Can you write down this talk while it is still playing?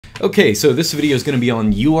Okay, so this video is going to be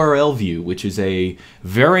on URLview, which is a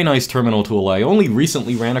very nice terminal tool I only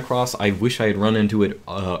recently ran across. I wish I had run into it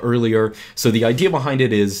earlier. So the idea behind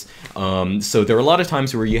it is, so there are a lot of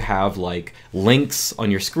times where you have like links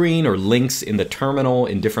on your screen or links in the terminal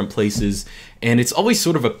in different places, and it's always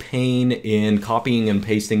sort of a pain in copying and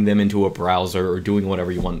pasting them into a browser or doing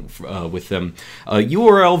whatever you want with them.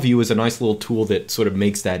 URLview is a nice little tool that sort of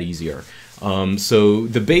makes that easier. So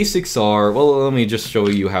the basics are, well, let me just show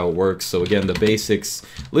you how it works. So again, the basics,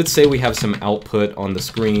 let's say we have some output on the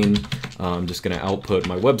screen. I'm just going to output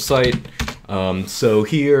my website. So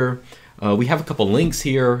here we have a couple links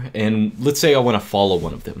here, and let's say I want to follow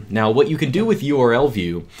one of them. Now what you can do with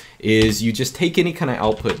URLview is you just take any kind of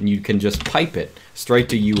output and you can just pipe it straight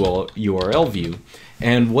to URLview.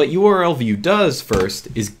 And what URLview does first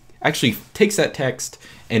is actually takes that text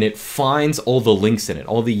and it finds all the links in it,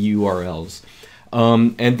 all the URLs.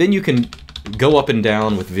 And then you can go up and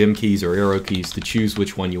down with Vim keys or arrow keys to choose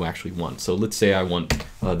which one you actually want. So let's say I want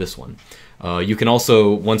this one. You can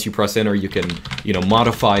also, once you press enter, you can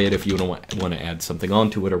modify it if you want to add something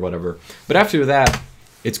onto it or whatever. But after that,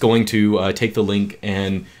 it's going to take the link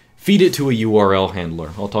and feed it to a URL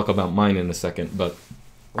handler. I'll talk about mine in a second, but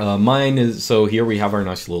mine is, so here we have our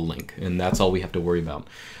nice little link, and that's all we have to worry about.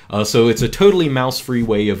 So it's a totally mouse-free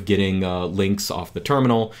way of getting links off the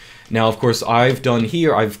terminal. Now, of course, I've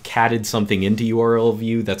catted something into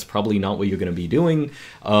URLview. That's probably not what you're going to be doing,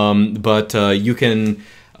 but you can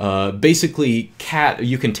basically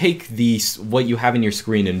you can take what you have in your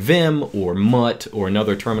screen in Vim or Mutt or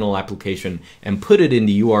another terminal application and put it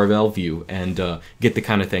into URLview and get the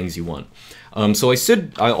kind of things you want. So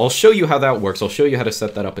I'll show you how that works. I'll show you how to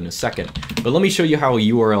set that up in a second. But let me show you how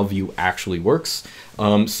URLview actually works.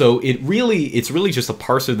 So it's really just a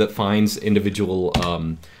parser that finds individual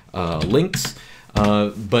links.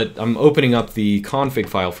 But I'm opening up the config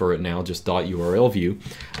file for it now, just .urlview.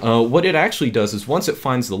 What it actually does is once it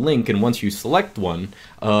finds the link and once you select one,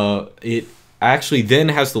 it actually then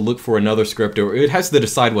has to look for another script, or it has to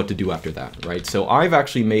decide what to do after that, right? So I've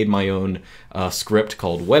actually made my own script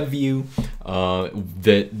called WebView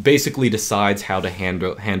that basically decides how to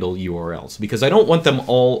handle URLs, because I don't want them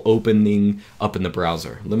all opening up in the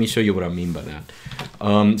browser. Let me show you what I mean by that.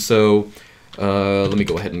 Let me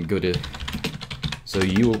go ahead and go to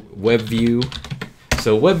WebView.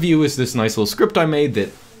 So WebView is this nice little script I made that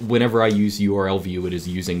whenever I use URLview, it is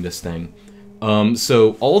using this thing.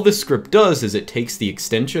 So all this script does is it takes the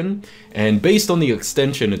extension, and based on the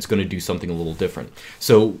extension, it's going to do something a little different.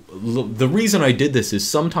 So the reason I did this is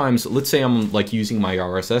sometimes, let's say I'm like using my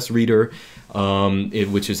RSS reader,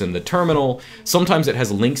 which is in the terminal. Sometimes it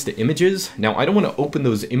has links to images. Now I don't want to open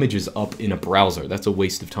those images up in a browser. That's a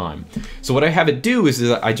waste of time. So what I have it do is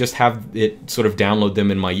that I just have it sort of download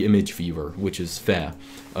them in my image viewer, which is fair.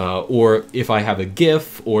 Or if I have a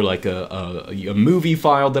GIF or like a movie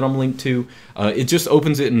file that I'm linked to, it just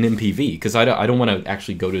opens it in MPV, because I don't want to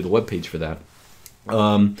actually go to the web page for that.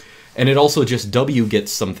 And it also just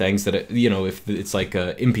gets some things that, if it's like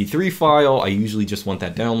a MP3 file, I usually just want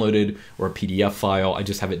that downloaded, or a PDF file, I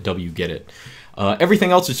just have it get it.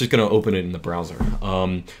 Everything else is just going to open it in the browser.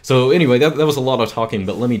 So anyway, that was a lot of talking,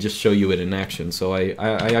 but let me just show you it in action. So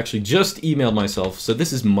I actually just emailed myself, so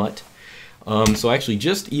this is Mutt. So I actually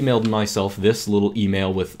just emailed myself this little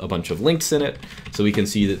email with a bunch of links in it. So we can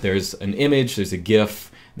see that there's an image, there's a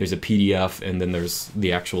GIF, there's a PDF, and then there's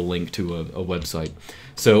the actual link to a website.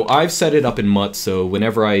 So I've set it up in Mutt, so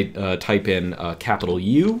whenever I type in capital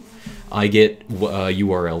U, I get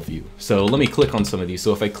URLview. So let me click on some of these.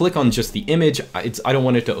 So if I click on just the image, I don't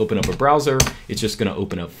want it to open up a browser. It's just going to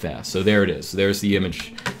open up fast. So there it is. There's the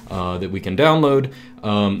image that we can download.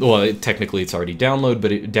 Well, technically it's already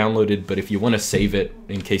downloaded, but if you want to save it,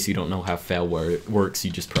 in case you don't know how file works,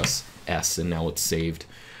 you just press S and now it's saved.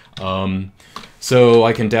 So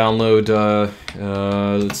I can download,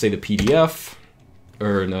 let's say the PDF,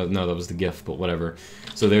 or no, that was the GIF, but whatever.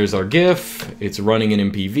 So there's our GIF, it's running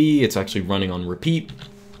in MPV, it's actually running on repeat.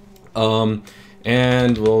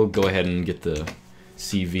 And we'll go ahead and get the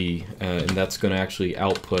CV, and that's going to actually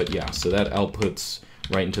output, yeah, so that outputs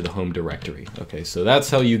right into the home directory. Okay, so that's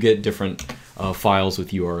how you get different files with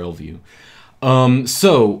URLview.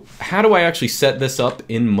 So how do I actually set this up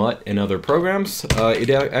in Mutt and other programs? It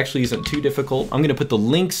actually isn't too difficult. I'm going to put the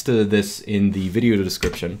links to this in the video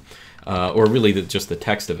description, or really just the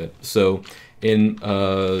text of it. So in,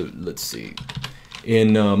 let's see,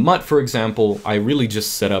 in Mutt, for example, I really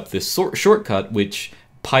just set up this shortcut, which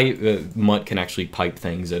Mutt can actually pipe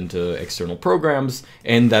things into external programs,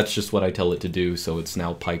 and that's just what I tell it to do, so it's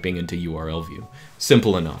now piping into URLview.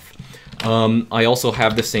 Simple enough. I also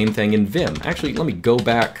have the same thing in Vim. Actually, let me go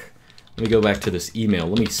back let me go back to this email.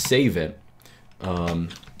 Let me save it. And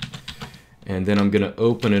then I'm going to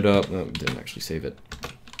open it up. Oh, didn't actually save it.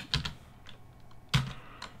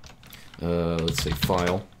 Let's say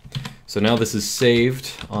File. So now this is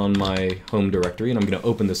saved on my home directory, and I'm going to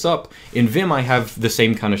open this up. In Vim, I have the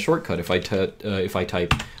same kind of shortcut. If I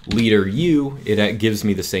type leader U, it gives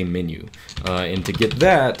me the same menu. And to get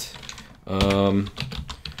that,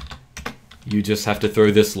 you just have to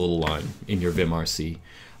throw this little line in your vimrc.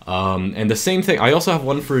 And the same thing, I also have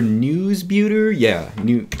one for Newsbuter. Yeah,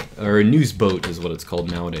 Newsboat is what it's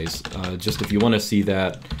called nowadays. Just if you want to see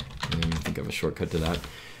that, I think I have a shortcut to that.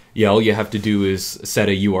 Yeah, all you have to do is set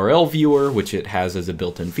a URL viewer, which it has as a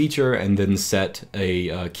built-in feature, and then set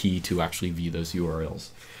a key to actually view those URLs.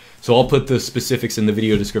 So I'll put the specifics in the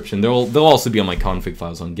video description. They'll also be on my config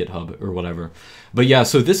files on GitHub or whatever. But yeah,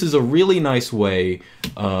 so this is a really nice way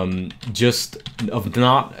just of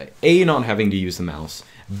not having to use the mouse,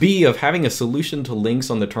 B, of having a solution to links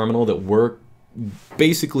on the terminal that work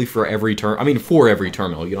basically for every for every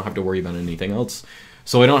terminal. You don't have to worry about anything else.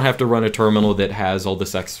 So I don't have to run a terminal that has all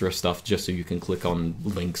this extra stuff just so you can click on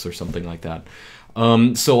links or something like that.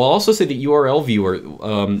 So I'll also say the URL viewer,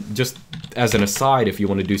 just as an aside if you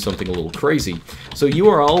want to do something a little crazy. So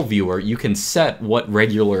URL viewer, you can set what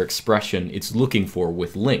regular expression it's looking for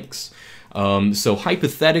with links. So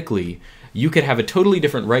hypothetically, you could have a totally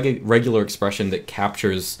different regular expression that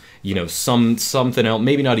captures, something else,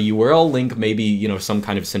 maybe not a URL link, maybe, some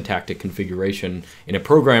kind of syntactic configuration in a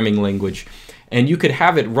programming language. And you could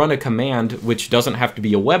have it run a command which doesn't have to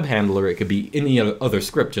be a web handler. It could be any other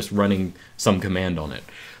script just running some command on it.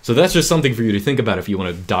 So that's just something for you to think about if you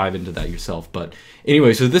want to dive into that yourself. But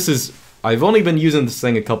anyway, so this is, I've only been using this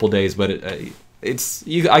thing a couple days, but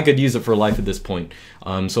I could use it for life at this point.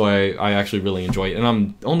 So I actually really enjoy it. And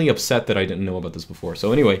I'm only upset that I didn't know about this before.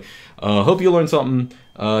 So anyway, hope you learned something.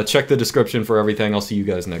 Check the description for everything. I'll see you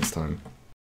guys next time.